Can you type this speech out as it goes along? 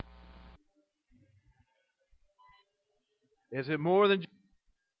Is it more than...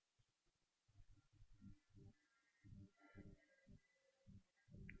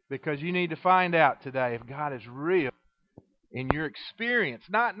 Because you need to find out today if God is real in your experience.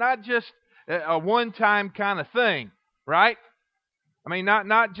 Not just a one-time kind of thing, right? I mean,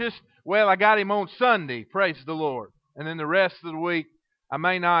 not just, well, I got Him on Sunday, praise the Lord. And then the rest of the week, I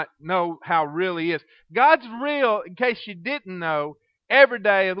may not know how real He is. God's real, in case you didn't know, every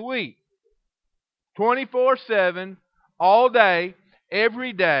day of the week. 24/7, all day,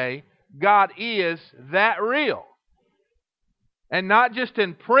 every day, God is that real. And not just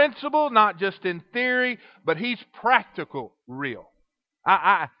in principle, not just in theory, but He's practical real.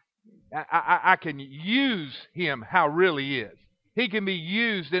 I can use Him how real He is. He can be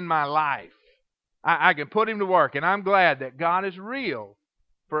used in my life. I can put Him to work, and I'm glad that God is real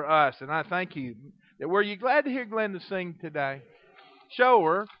for us. And I thank you. Were you glad to hear Glenda sing today? Show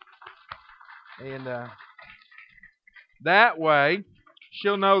her. And that way,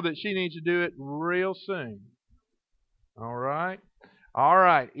 she'll know that she needs to do it real soon. All right? All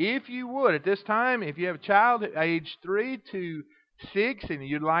right. If you would, at this time, if you have a child age 3 to 6 and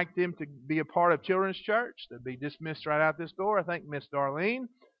you'd like them to be a part of Children's Church, they'll be dismissed right out this door. I think Miss Darlene,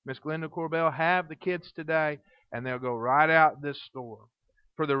 Miss Glenda Corbell have the kids today, and they'll go right out this door.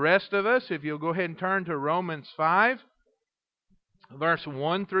 For the rest of us, if you'll go ahead and turn to Romans 5, verse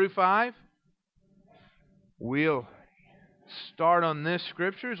 1 through 5. We'll start on this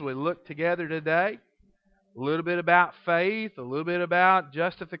scripture as we look together today. A little bit about faith, a little bit about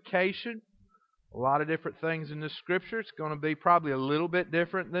justification, a lot of different things in this scripture. It's going to be probably a little bit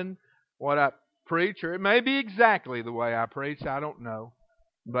different than what I preach, or it may be exactly the way I preach, I don't know.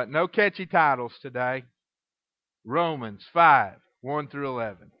 But no catchy titles today. Romans 5, 1 through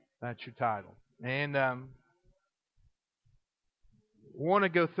 11. That's your title. And want to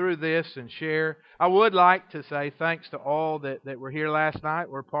go through this and share. I would like to say thanks to all that were here last night.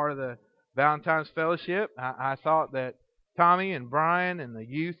 We're part of the Valentine's Fellowship. I thought that Tommy and Brian and the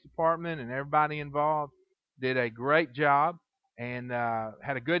youth department and everybody involved did a great job and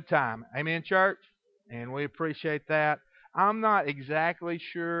had a good time. Amen, church? And we appreciate that. I'm not exactly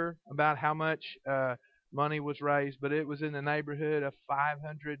sure about how much money was raised, but it was in the neighborhood of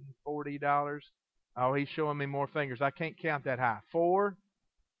 $540. Oh, he's showing me more fingers. I can't count that high. 4,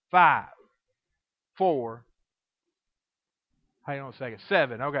 5, 4. Hang on a second.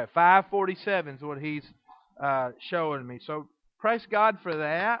 7. Okay, 547 is what he's showing me. So praise God for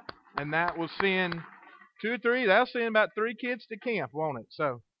that. And that will send 2 or 3. That'll send about 3 kids to camp, won't it?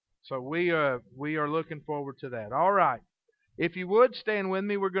 So we are looking forward to that. All right. If you would stand with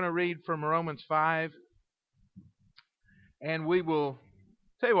me, we're going to read from Romans 5, and we will.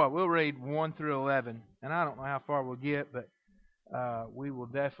 Tell you what, we'll read 1 through 11, and I don't know how far we'll get, but we will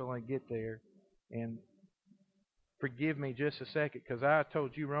definitely get there. And forgive me just a second, because I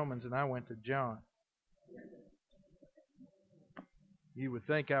told you Romans and I went to John. You would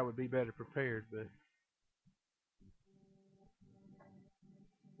think I would be better prepared, but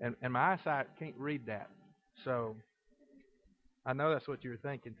and my eyesight can't read that. So I know that's what you were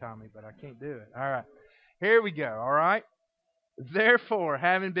thinking, Tommy, but I can't do it. All right, here we go. All right. Therefore,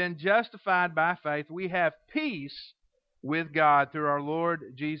 having been justified by faith, we have peace with God through our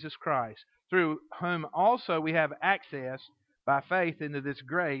Lord Jesus Christ, through whom also we have access by faith into this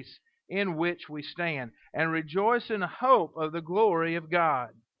grace in which we stand, and rejoice in hope of the glory of God.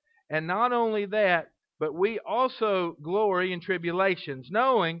 And not only that, but we also glory in tribulations,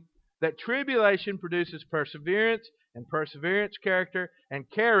 knowing that tribulation produces perseverance, and perseverance character,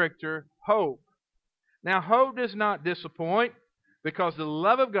 and character hope. Now, hope does not disappoint, because the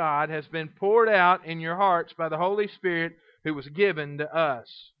love of God has been poured out in your hearts by the Holy Spirit who was given to us.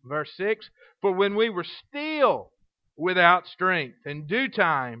 Verse 6, for when we were still without strength, in due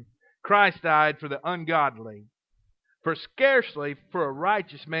time Christ died for the ungodly. For scarcely for a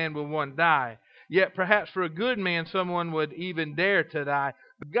righteous man will one die, yet perhaps for a good man someone would even dare to die.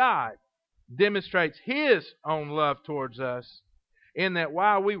 But God demonstrates His own love towards us, in that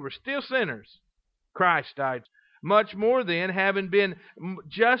while we were still sinners, Christ died. Much more then, having been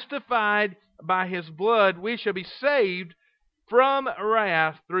justified by His blood, we shall be saved from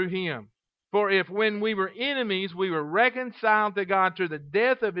wrath through Him. For if when we were enemies, we were reconciled to God through the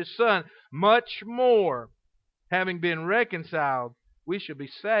death of His Son, much more, having been reconciled, we shall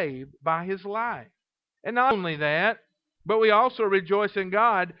be saved by His life. And not only that, but we also rejoice in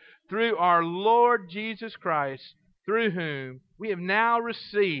God through our Lord Jesus Christ, through whom we have now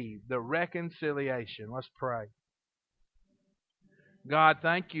received the reconciliation. Let's pray. God,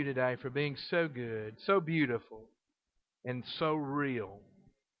 thank you today for being so good, so beautiful, and so real.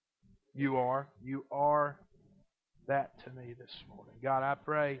 You are that to me this morning. God, I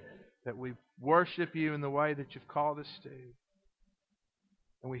pray that we worship You in the way that You've called us to.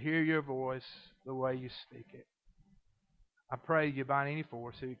 And we hear Your voice the way You speak it. I pray You bind any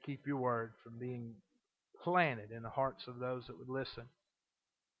force who would keep Your word from being planted in the hearts of those that would listen.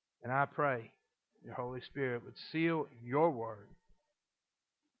 And I pray Your Holy Spirit would seal Your word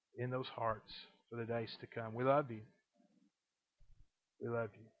in those hearts for the days to come. We love You. We love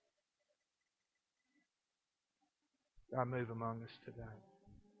You. God, move among us today.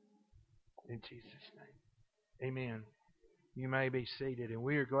 In Jesus' name. Amen. You may be seated, and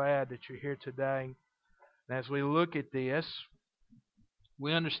we are glad that you're here today. And as we look at this,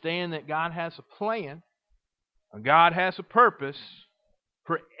 we understand that God has a plan, and God has a purpose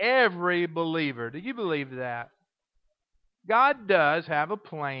for every believer. Do you believe that? God does have a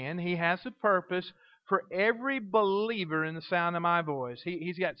plan. He has a purpose for every believer in the sound of my voice.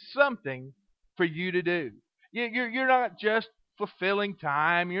 He's got something for you to do. You're not just fulfilling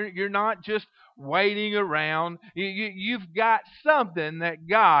time. You're not just waiting around. You've got something that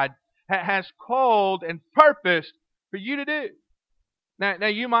God has called and purposed for you to do. Now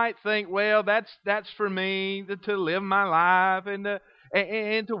you might think, well, that's for me to live my life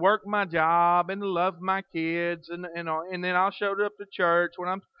and to work my job and to love my kids and then I'll show up to church when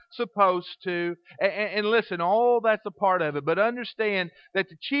I'm supposed to. And listen, all that's a part of it. But understand that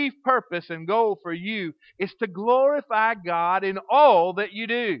the chief purpose and goal for you is to glorify God in all that you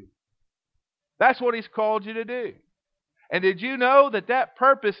do. That's what He's called you to do. And did you know that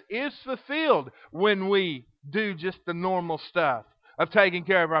purpose is fulfilled when we do just the normal stuff of taking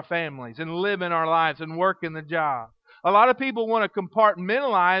care of our families and living our lives and working the job? A lot of people want to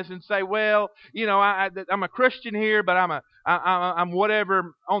compartmentalize and say, well, I'm a Christian here, but I'm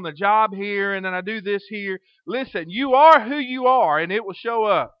whatever on the job here, and then I do this here. Listen, you are who you are, and it will show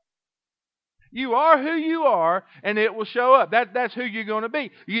up. You are who you are, and it will show up. That's who you're going to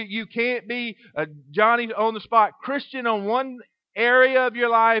be. You can't be a Johnny on the spot Christian on one area of your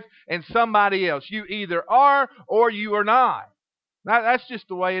life and somebody else. You either are or you are not. That's just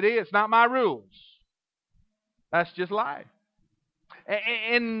the way it is. It's not my rules. That's just life.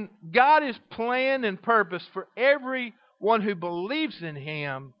 And God is plan and purpose for everyone who believes in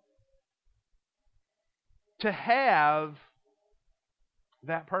Him to have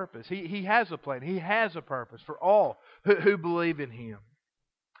that purpose. He has a plan. He has a purpose for all who believe in Him.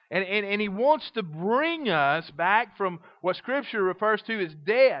 And He wants to bring us back from what Scripture refers to as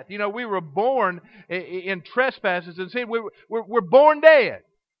death. We were born in trespasses and sin. We're born dead.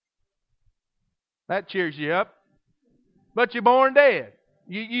 That cheers you up. But you're born dead.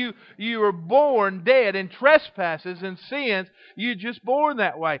 You were born dead in trespasses and sins. You're just born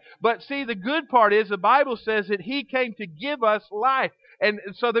that way. But see, the good part is the Bible says that He came to give us life, and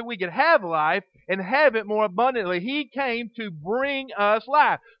so that we could have life and have it more abundantly. He came to bring us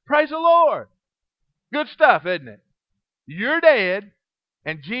life. Praise the Lord. Good stuff, isn't it? You're dead,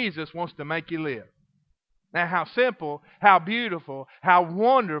 and Jesus wants to make you live. Now, how simple, how beautiful, how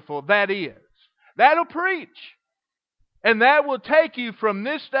wonderful that is. That'll preach. And that will take you from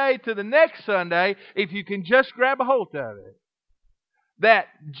this day to the next Sunday if you can just grab a hold of it. That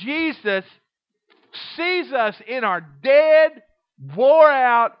Jesus sees us in our dead, wore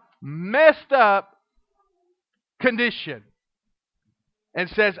out, messed up condition and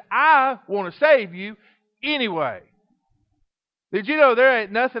says, I want to save you anyway. Did you know there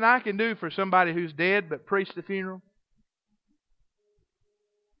ain't nothing I can do for somebody who's dead but preach the funeral?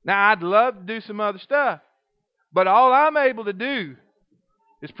 Now, I'd love to do some other stuff. But all I'm able to do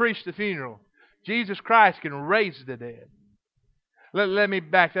is preach the funeral. Jesus Christ can raise the dead. Let me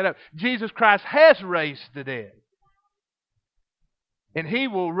back that up. Jesus Christ has raised the dead. And He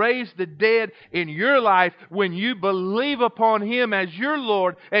will raise the dead in your life when you believe upon Him as your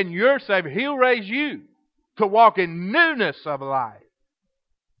Lord and your Savior. He'll raise you to walk in newness of life.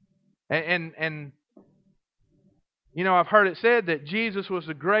 And I've heard it said that Jesus was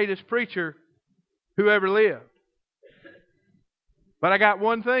the greatest preacher who ever lived. But I got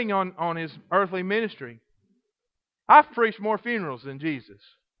one thing on His earthly ministry. I've preached more funerals than Jesus.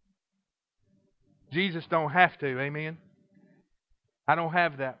 Jesus don't have to, amen? I don't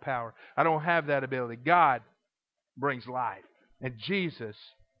have that power. I don't have that ability. God brings life. And Jesus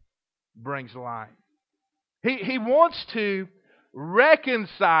brings life. He wants to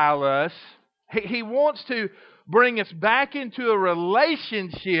reconcile us. He wants to bring us back into a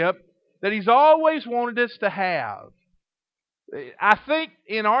relationship that He's always wanted us to have. I think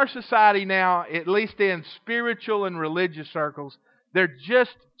in our society now, at least in spiritual and religious circles, they're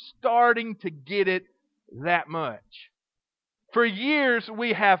just starting to get it that much. For years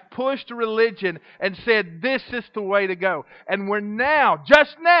we have pushed religion and said this is the way to go. And we're now,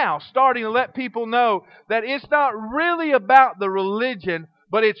 just now, starting to let people know that it's not really about the religion,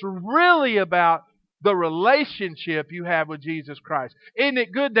 but it's really about the relationship you have with Jesus Christ. Isn't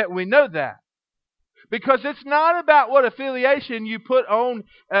it good that we know that? Because it's not about what affiliation you put on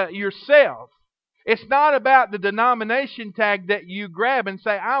yourself. It's not about the denomination tag that you grab and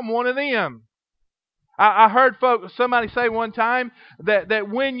say, I'm one of them. I heard somebody say one time that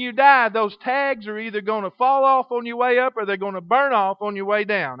when you die, those tags are either going to fall off on your way up or they're going to burn off on your way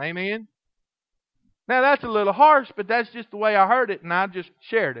down. Amen? Now that's a little harsh, but that's just the way I heard it, and I just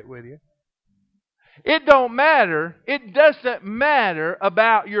shared it with you. It don't matter. It doesn't matter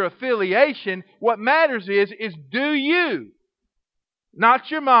about your affiliation. What matters is do you, not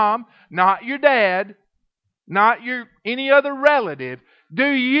your mom, not your dad, not any other relative, do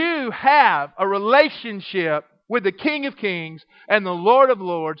you have a relationship with the King of Kings and the Lord of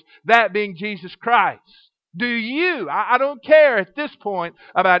Lords, that being Jesus Christ? Do you? I don't care at this point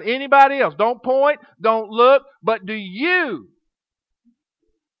about anybody else. Don't point, don't look, but do you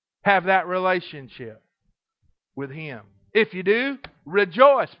have that relationship with Him? If you do,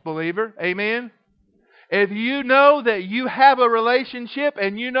 rejoice, believer. Amen? If you know that you have a relationship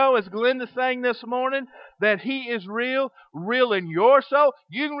and you know, as Glenda sang this morning, that He is real in your soul,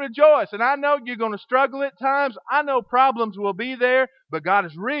 you can rejoice. And I know you're going to struggle at times. I know problems will be there, but God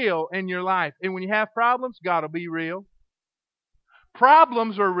is real in your life. And when you have problems, God will be real.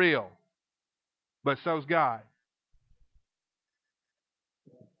 Problems are real, but so's God.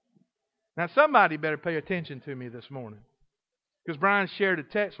 Now somebody better pay attention to me this morning, because Brian shared a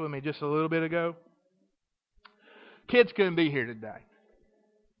text with me just a little bit ago. Kids couldn't be here today.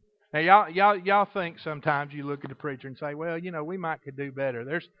 Now, y'all think sometimes you look at the preacher and say, well, we could do better.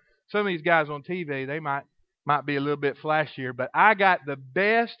 There's some of these guys on TV, they might be a little bit flashier, but I got the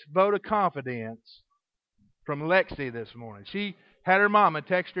best vote of confidence from Lexi this morning. She had her mama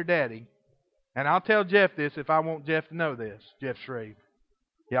text her daddy, and I'll tell Jeff this if I want Jeff to know this, Jeff Shreve.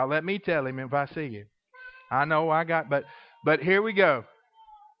 Y'all let me tell him if I see him. I know but here we go.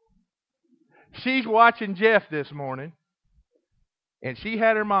 She's watching Jeff this morning, and she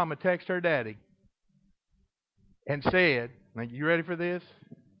had her mama text her daddy and said, now you ready for this?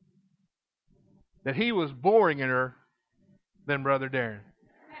 That he was boring in her than Brother Darren.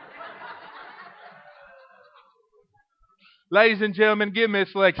 Ladies and gentlemen, give Miss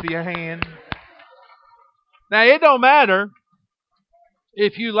Lexi a hand. Now, it don't matter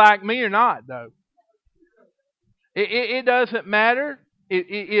if you like me or not, though. It doesn't matter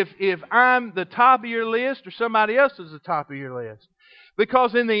if I'm the top of your list or somebody else is the top of your list.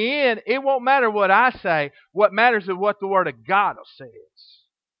 Because in the end, it won't matter what I say. What matters is what the Word of God says.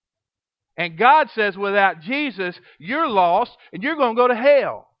 And God says without Jesus, you're lost and you're going to go to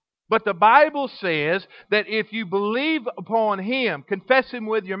hell. But the Bible says that if you believe upon Him, confess Him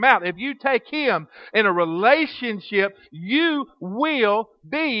with your mouth, if you take Him in a relationship, you will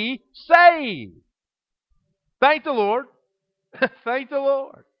be saved. Thank the Lord. Thank the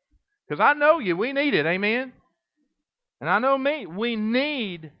Lord. Because I know you. We need it. Amen? And I know me. We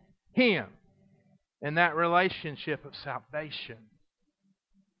need Him in that relationship of salvation.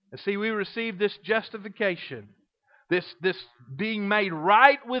 And see, we receive this justification, this being made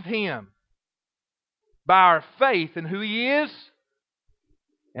right with Him by our faith in who He is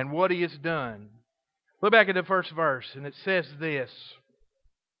and what He has done. Look back at the first verse, and it says this.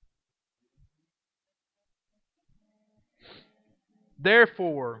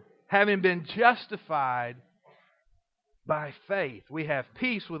 Therefore, having been justified by faith, we have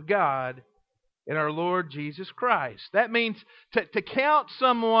peace with God in our Lord Jesus Christ. That means to count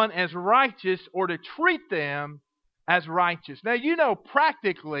someone as righteous or to treat them as righteous. Now,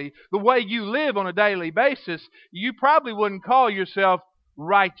 practically the way you live on a daily basis, you probably wouldn't call yourself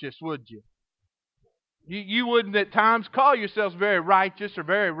righteous, would you? You wouldn't at times call yourselves very righteous or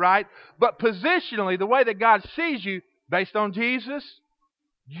very right. But positionally, the way that God sees you, based on Jesus,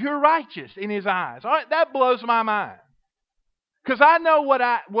 you're righteous in His eyes. All right, that blows my mind. Because I know what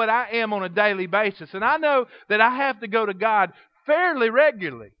I am on a daily basis. And I know that I have to go to God fairly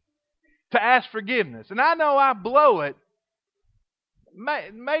regularly to ask forgiveness. And I know I blow it.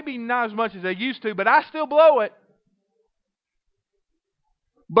 Maybe not as much as I used to, but I still blow it.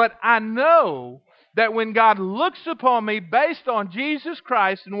 But I know that when God looks upon me based on Jesus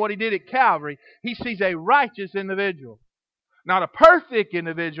Christ and what He did at Calvary, He sees a righteous individual. Not a perfect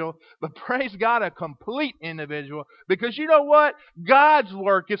individual, but praise God, a complete individual. Because you know what? God's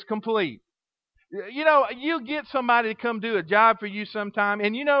work is complete. You know, you get somebody to come do a job for you sometime,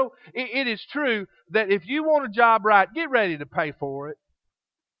 and you know, it is true that if you want a job right, get ready to pay for it.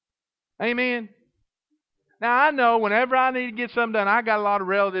 Amen? Now, I know whenever I need to get something done, I got a lot of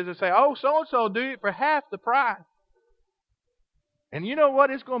relatives that say, oh, so-and-so will do it for half the price. And you know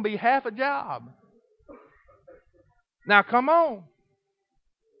what? It's going to be half a job. Now, come on.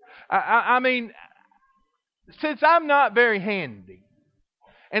 I mean, since I'm not very handy,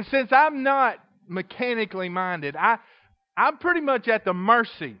 and since I'm not mechanically minded, I'm pretty much at the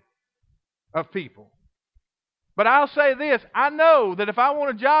mercy of people. But I'll say this, I know that if I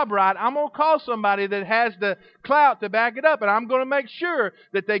want a job right, I'm going to call somebody that has the clout to back it up, and I'm going to make sure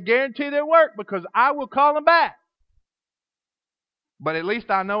that they guarantee their work because I will call them back. But at least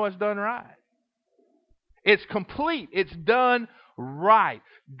I know it's done right. It's complete. It's done right.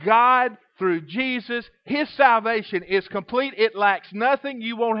 God, through Jesus, His salvation is complete. It lacks nothing.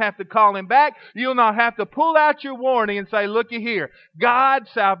 You won't have to call Him back. You'll not have to pull out your warning and say, looky here. God's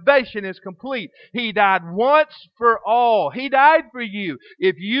salvation is complete. He died once for all. He died for you.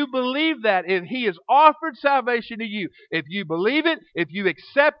 If you believe that, if He has offered salvation to you, if you believe it, if you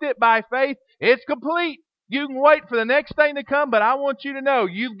accept it by faith, it's complete. You can wait for the next thing to come, but I want you to know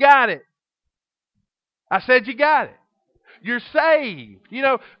you've got it. I said you got it. You're saved. You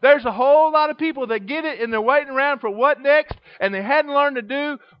know, there's a whole lot of people that get it and they're waiting around for what next, and they hadn't learned to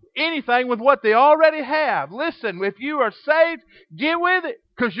do anything with what they already have. Listen, if you are saved, get with it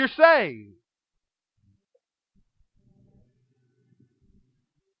because you're saved.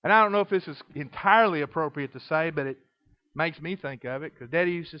 And I don't know if this is entirely appropriate to say, but it makes me think of it because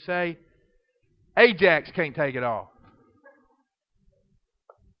Daddy used to say, Ajax can't take it all.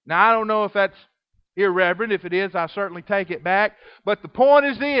 Now, I don't know if that's irreverent. If it is, I certainly take it back. But the point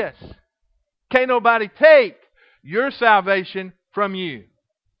is this. Can't nobody take your salvation from you.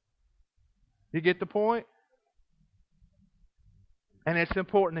 You get the point? And it's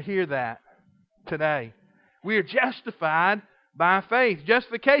important to hear that today. We are justified by faith.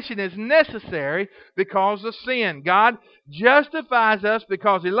 Justification is necessary because of sin. God justifies us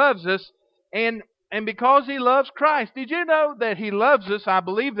because He loves us and because He loves Christ. Did you know that He loves us? I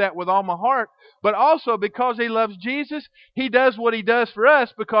believe that with all my heart. But also because He loves Jesus, He does what He does for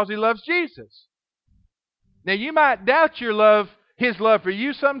us because He loves Jesus. Now you might doubt His love for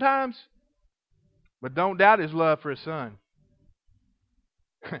you sometimes, but don't doubt His love for His Son.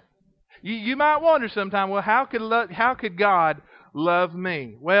 You might wonder sometimes, well, how could God love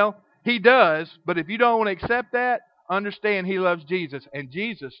me? Well, He does, but if you don't want to accept that, understand He loves Jesus, and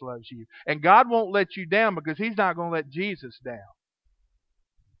Jesus loves you. And God won't let you down because He's not going to let Jesus down.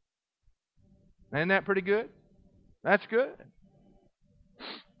 Isn't that pretty good? That's good.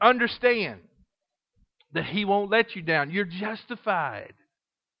 Understand that He won't let you down. You're justified.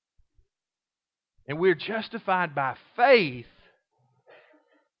 And we're justified by faith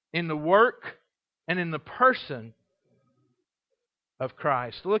in the work and in the person of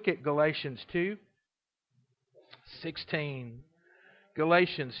Christ. Look at Galatians 2:16.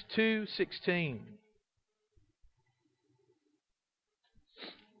 Galatians 2:16.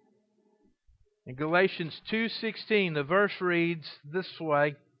 In Galatians 2:16, the verse reads this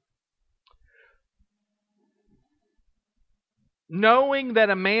way: knowing that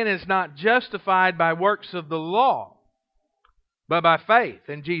a man is not justified by works of the law, but by faith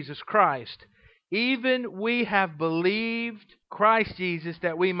in Jesus Christ. Even we have believed Christ Jesus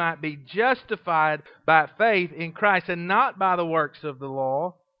that we might be justified by faith in Christ and not by the works of the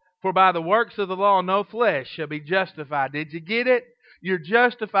law. For by the works of the law no flesh shall be justified. Did you get it? You're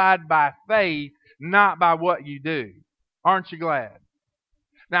justified by faith, not by what you do. Aren't you glad?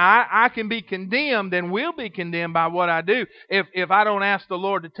 Now, I can be condemned and will be condemned by what I do if I don't ask the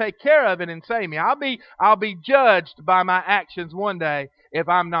Lord to take care of it and save me. I'll be judged by my actions one day if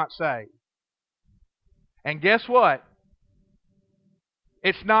I'm not saved. And guess what?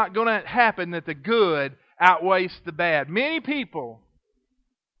 It's not going to happen that the good outweighs the bad. Many people,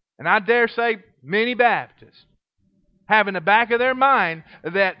 and I dare say many Baptists, have in the back of their mind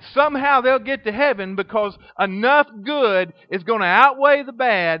that somehow they'll get to heaven because enough good is going to outweigh the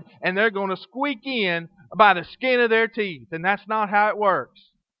bad and they're going to squeak in by the skin of their teeth. And that's not how it works.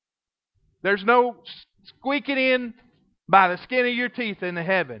 There's no squeaking in by the skin of your teeth into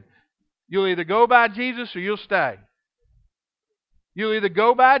heaven. You'll either go by Jesus or you'll stay. You'll either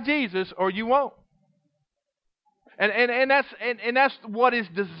go by Jesus or you won't. And that's what is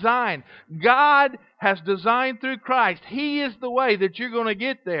designed. God has designed through Christ. He is the way that you're going to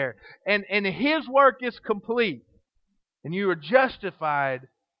get there. And His work is complete. And you are justified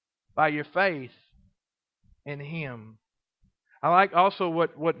by your faith in Him. I like also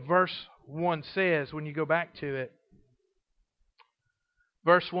what verse 1 says when you go back to it.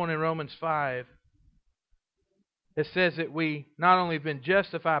 Verse 1 in Romans 5. It says that we not only have been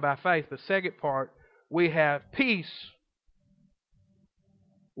justified by faith, the second part, we have peace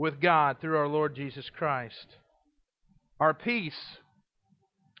with God through our Lord Jesus Christ. Our peace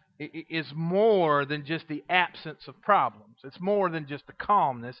is more than just the absence of problems. It's more than just a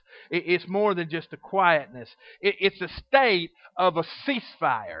calmness. It's more than just a quietness. It's a state of a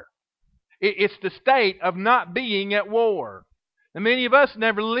ceasefire. It's the state of not being at war. And many of us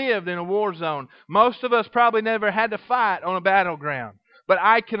never lived in a war zone. Most of us probably never had to fight on a battleground. But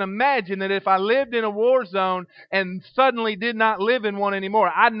I can imagine that if I lived in a war zone and suddenly did not live in one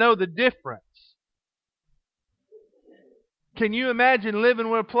anymore, I'd know the difference. Can you imagine living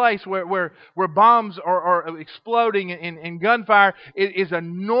in a place where bombs are exploding and gunfire is a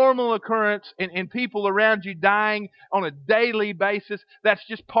normal occurrence and people around you dying on a daily basis? That's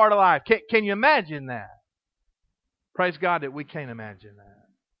just part of life. Can you imagine that? Praise God that we can't imagine that.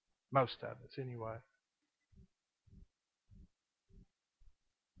 Most of us, anyway.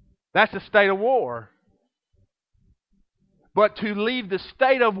 That's a state of war. But to leave the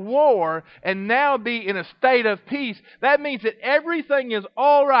state of war and now be in a state of peace, that means that everything is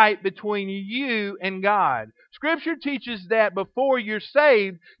all right between you and God. Scripture teaches that before you're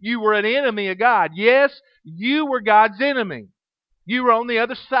saved, you were an enemy of God. Yes, you were God's enemy. You were on the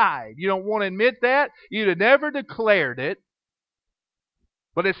other side. You don't want to admit that. You'd have never declared it.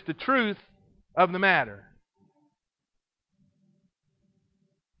 But it's the truth of the matter.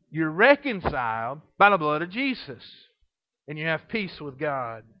 You're reconciled by the blood of Jesus. And you have peace with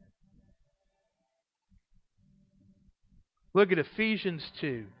God. Look at Ephesians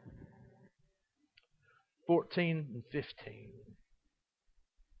 2, 14 and 15.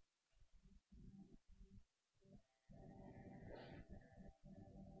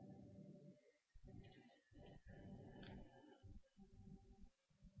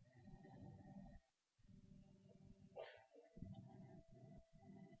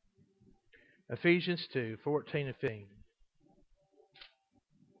 Ephesians 2, 14 and 15.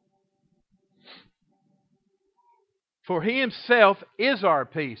 For He Himself is our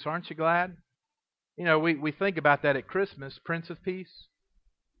peace. Aren't you glad? You know, we think about that at Christmas, Prince of Peace.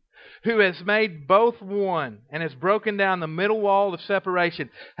 Who has made both one and has broken down the middle wall of separation,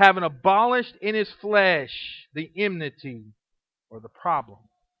 having abolished in His flesh the enmity or the problem.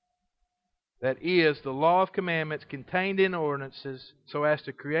 That is, the law of commandments contained in ordinances, so as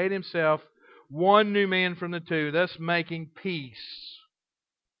to create Himself one new man from the two, thus making peace.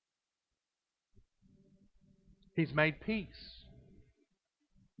 He's made peace.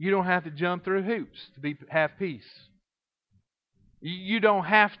 You don't have to jump through hoops to have peace. You don't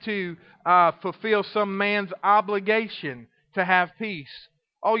have to fulfill some man's obligation to have peace.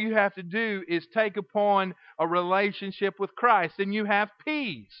 All you have to do is take upon a relationship with Christ and you have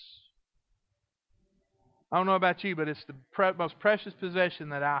peace. I don't know about you, but it's the most precious possession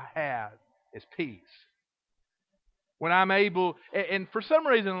that I have is peace. When I'm able, and for some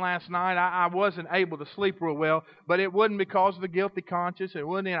reason last night I wasn't able to sleep real well, but it wasn't because of a guilty conscience. It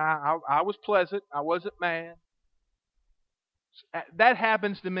wasn't. I was pleasant. I wasn't mad. That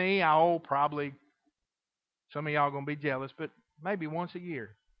happens to me. Probably some of y'all are going to be jealous, but maybe once a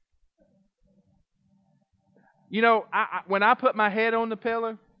year. You know, when I put my head on the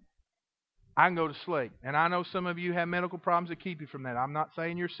pillow, I can go to sleep. And I know some of you have medical problems that keep you from that. I'm not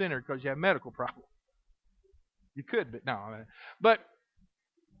saying you're a sinner because you have medical problems. You could, but no. But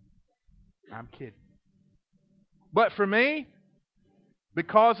I'm kidding. But for me,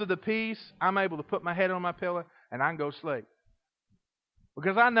 because of the peace, I'm able to put my head on my pillow and I can go sleep.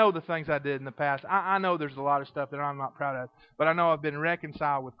 Because I know the things I did in the past. I know there's a lot of stuff that I'm not proud of. But I know I've been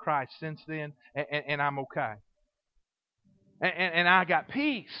reconciled with Christ since then, and I'm okay. And I got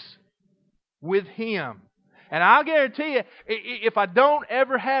peace with Him. And I'll guarantee you, if I don't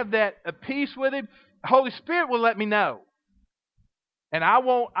ever have that peace with Him, the Holy Spirit will let me know. And I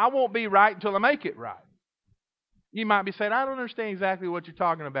won't be right until I make it right. You might be saying, I don't understand exactly what you're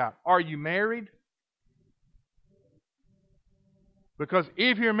talking about. Are you married? Because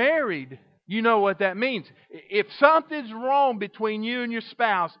if you're married, you know what that means. If something's wrong between you and your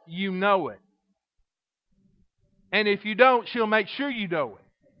spouse, you know it. And if you don't, she'll make sure you know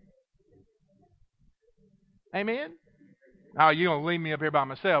it. Amen? Oh, you're going to leave me up here by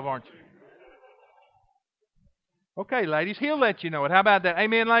myself, aren't you? Okay, ladies, He'll let you know it. How about that?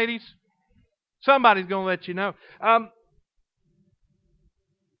 Amen, ladies? Somebody's going to let you know.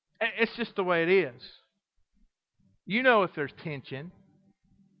 It's just the way it is. You know if there's tension.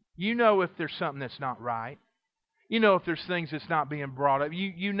 You know if there's something that's not right. You know if there's things that's not being brought up.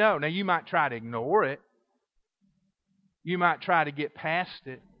 You know. Now, you might try to ignore it. You might try to get past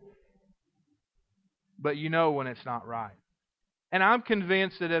it. But you know when it's not right. And I'm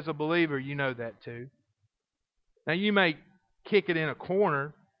convinced that as a believer, you know that too. Now, you may kick it in a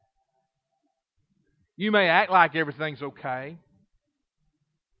corner. You may act like everything's okay.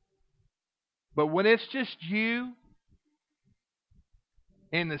 But when it's just you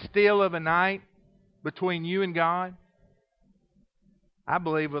in the still of a night between you and God, I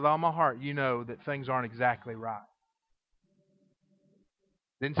believe with all my heart you know that things aren't exactly right.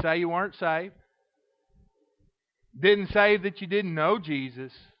 Didn't say you weren't saved. Didn't say that you didn't know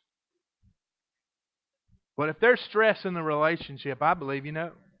Jesus. But if there's stress in the relationship, I believe you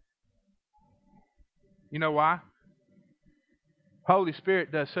know. You know why? Holy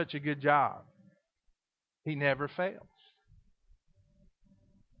Spirit does such a good job. He never fails.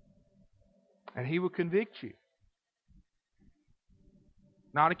 And He will convict you.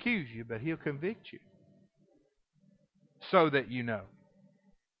 Not accuse you, but He'll convict you. So that you know.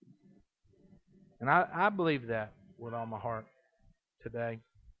 And I believe that with all my heart today.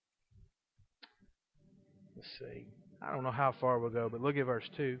 Let's see. I don't know how far we'll go, but look at verse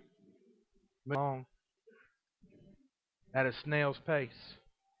 2. Move on. At a snail's pace.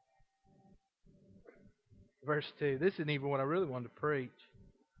 Verse 2. This isn't even what I really wanted to preach.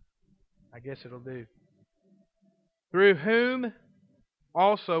 I guess it'll do. Through whom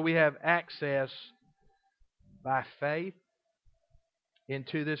also we have access by faith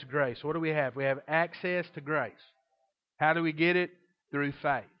into this grace. What do we have? We have access to grace. How do we get it? Through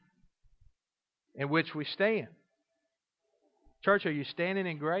faith, in which we stand. Church, are you standing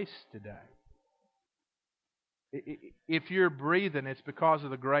in grace today? If you're breathing, it's because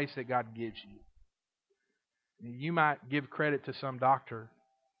of the grace that God gives you. You might give credit to some doctor,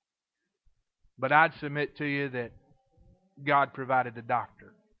 but I'd submit to you that God provided the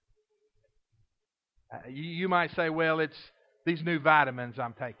doctor. You might say, well, it's these new vitamins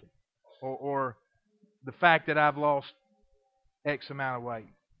I'm taking, or the fact that I've lost X amount of weight.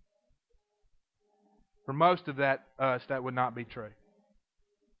 For most of us, that would not be true,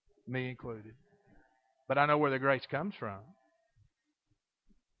 me included. But I know where the grace comes from.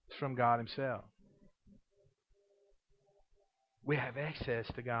 It's from God Himself. We have access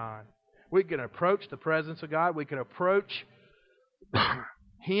to God. We can approach the presence of God. We can approach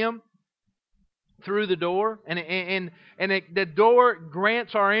Him through the door. And the door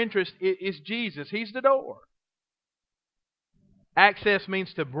grants our interest is Jesus. He's the door. Access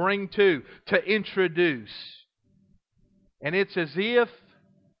means to bring to introduce. And it's as if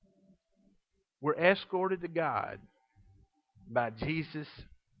we're escorted to God by Jesus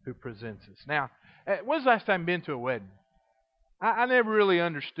who presents us. Now, when's the last time you've been to a wedding? I never really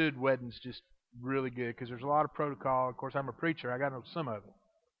understood weddings just really good because there's a lot of protocol. Of course, I'm a preacher. I got to know some of it.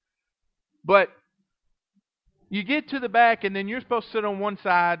 But you get to the back and then you're supposed to sit on one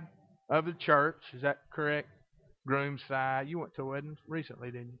side of the church. Is that correct? Groom's side. You went to a wedding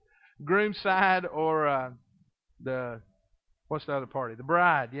recently, didn't you? Groom's side or what's the other party? The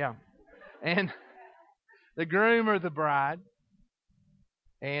bride, yeah. And the groom or the bride.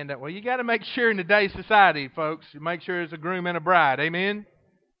 And, well, you got to make sure in today's society, folks, you make sure there's a groom and a bride. Amen?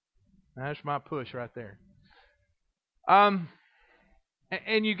 That's my push right there. And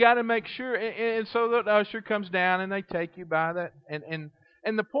you got to make sure. And so the usher comes down and they take you by that.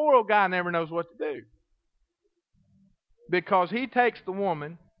 And the poor old guy never knows what to do. Because he takes the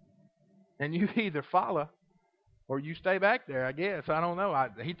woman and you either follow or you stay back there, I guess. I don't know.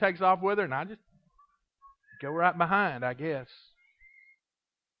 He takes off with her and I just go right behind, I guess.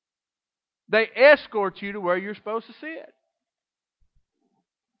 They escort you to where you're supposed to sit.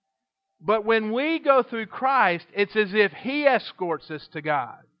 But when we go through Christ, it's as if He escorts us to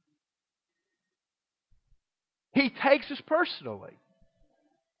God. He takes us personally.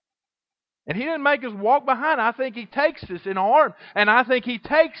 And He didn't make us walk behind. I think He takes us in arms. And I think He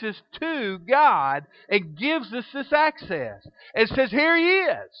takes us to God and gives us this access. And says, here He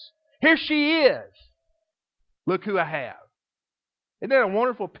is. Here she is. Look who I have. Isn't that a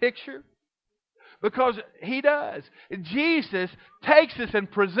wonderful picture? Because He does. Jesus takes us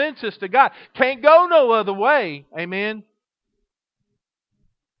and presents us to God. Can't go no other way. Amen.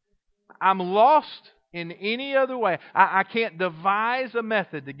 I'm lost in any other way. I can't devise a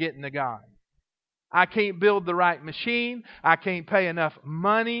method to get into God. I can't build the right machine. I can't pay enough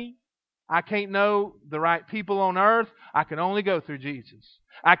money. I can't know the right people on earth. I can only go through Jesus.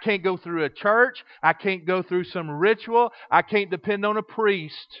 I can't go through a church. I can't go through some ritual. I can't depend on a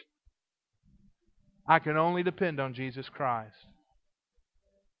priest. I can only depend on Jesus Christ.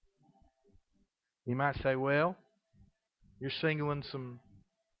 You might say, well, You're singling some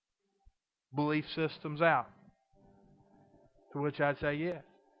belief systems out. To which I'd say yes.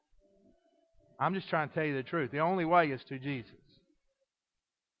 I'm just trying to tell you the truth. The only way is to Jesus.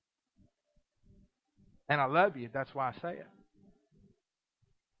 And I love you. That's why I say it.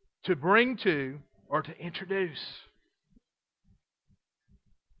 To bring to or to introduce.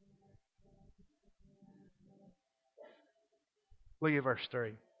 Look at verse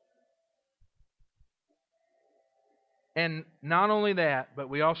 3. And not only that, but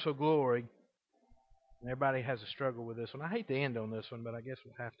we also glory. Everybody has a struggle with this one. I hate to end on this one, but I guess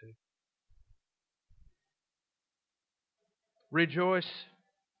we'll have to. Rejoice,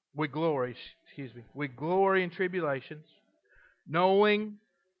 we glory in tribulations, knowing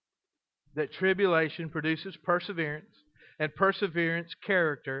that tribulation produces perseverance, and perseverance,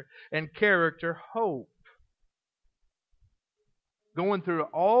 character, and character, hope. Going through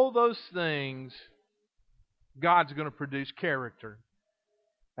all those things, God's going to produce character.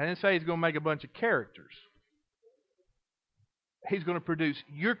 I didn't say He's going to make a bunch of characters. He's going to produce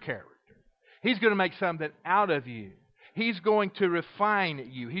your character. He's going to make something out of you. He's going to refine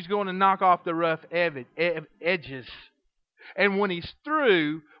you. He's going to knock off the rough edges. And when He's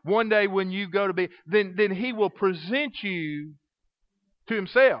through, one day when you go to be, then He will present you to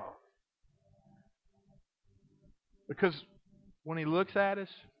Himself. Because when He looks at us,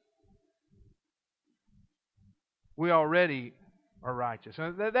 we already are righteous.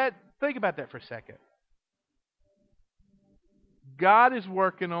 And think about that for a second. God is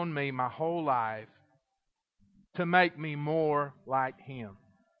working on me my whole life to make me more like Him.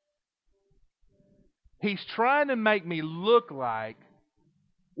 He's trying to make me look like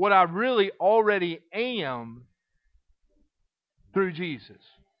what I really already am through Jesus.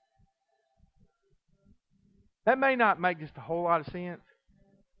 That may not make just a whole lot of sense,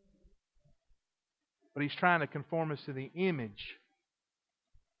 but He's trying to conform us to the image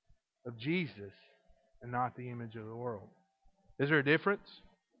of Jesus and not the image of the world. Is there a difference?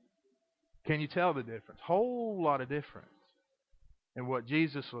 Can you tell the difference? Whole lot of difference in what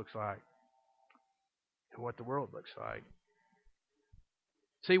Jesus looks like and what the world looks like.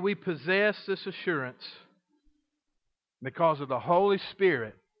 See, we possess this assurance because of the Holy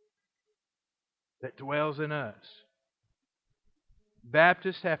Spirit that dwells in us.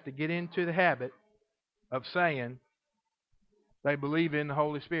 Baptists have to get into the habit of saying they believe in the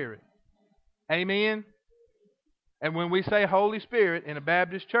Holy Spirit. Amen? And when we say Holy Spirit in a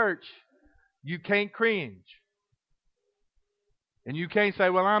Baptist church, you can't cringe. And you can't say,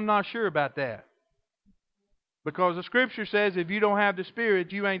 well, I'm not sure about that. Because the Scripture says if you don't have the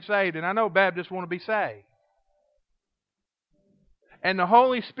Spirit, you ain't saved. And I know Baptists want to be saved. And the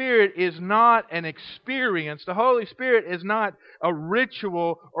Holy Spirit is not an experience. The Holy Spirit is not a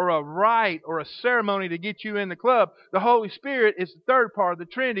ritual or a rite or a ceremony to get you in the club. The Holy Spirit is the third part of the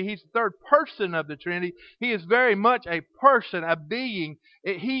Trinity. He's the third person of the Trinity. He is very much a person, a being.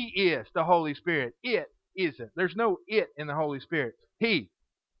 He is the Holy Spirit. It isn't. There's no it in the Holy Spirit. He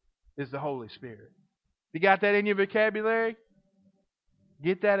is the Holy Spirit. You got that in your vocabulary?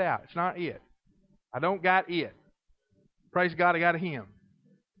 Get that out. It's not it. I don't got it. Praise God, I got a Him.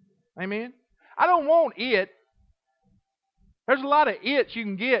 Amen? I don't want it. There's a lot of it's you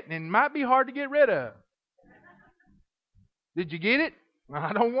can get, and it might be hard to get rid of. Did you get it?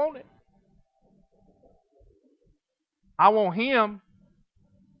 I don't want it. I want Him.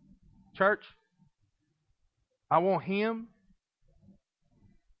 Church, I want Him.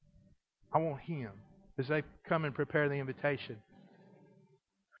 I want Him. As they come and prepare the invitation.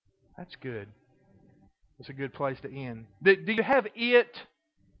 That's good. It's a good place to end. Do you have it?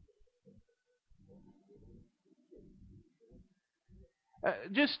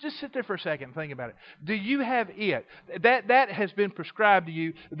 Just sit there for a second and think about it. Do you have it? That has been prescribed to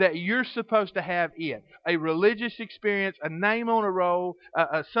you that you're supposed to have it. A religious experience, a name on a roll,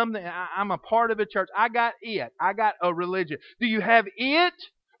 something. I'm a part of a church. I got it. I got a religion. Do you have it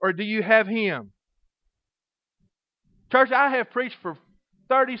or do you have Him? Church, I have preached for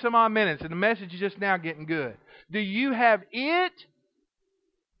 30 some odd minutes and the message is just now getting good. Do you have it?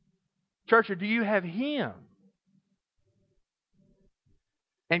 Church, or do you have Him?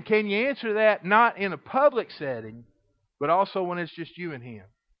 And can you answer that not in a public setting, but also when it's just you and Him?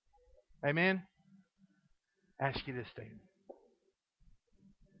 Amen? Ask you to stand.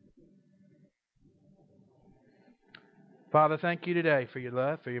 Father, thank you today for your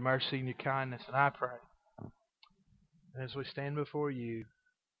love, for your mercy and your kindness. And I pray, as we stand before you,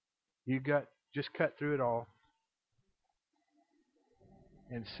 just cut through it all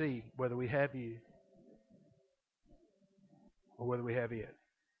and see whether we have you or whether we have it.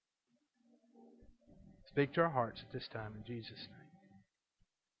 Speak to our hearts at this time in Jesus' name.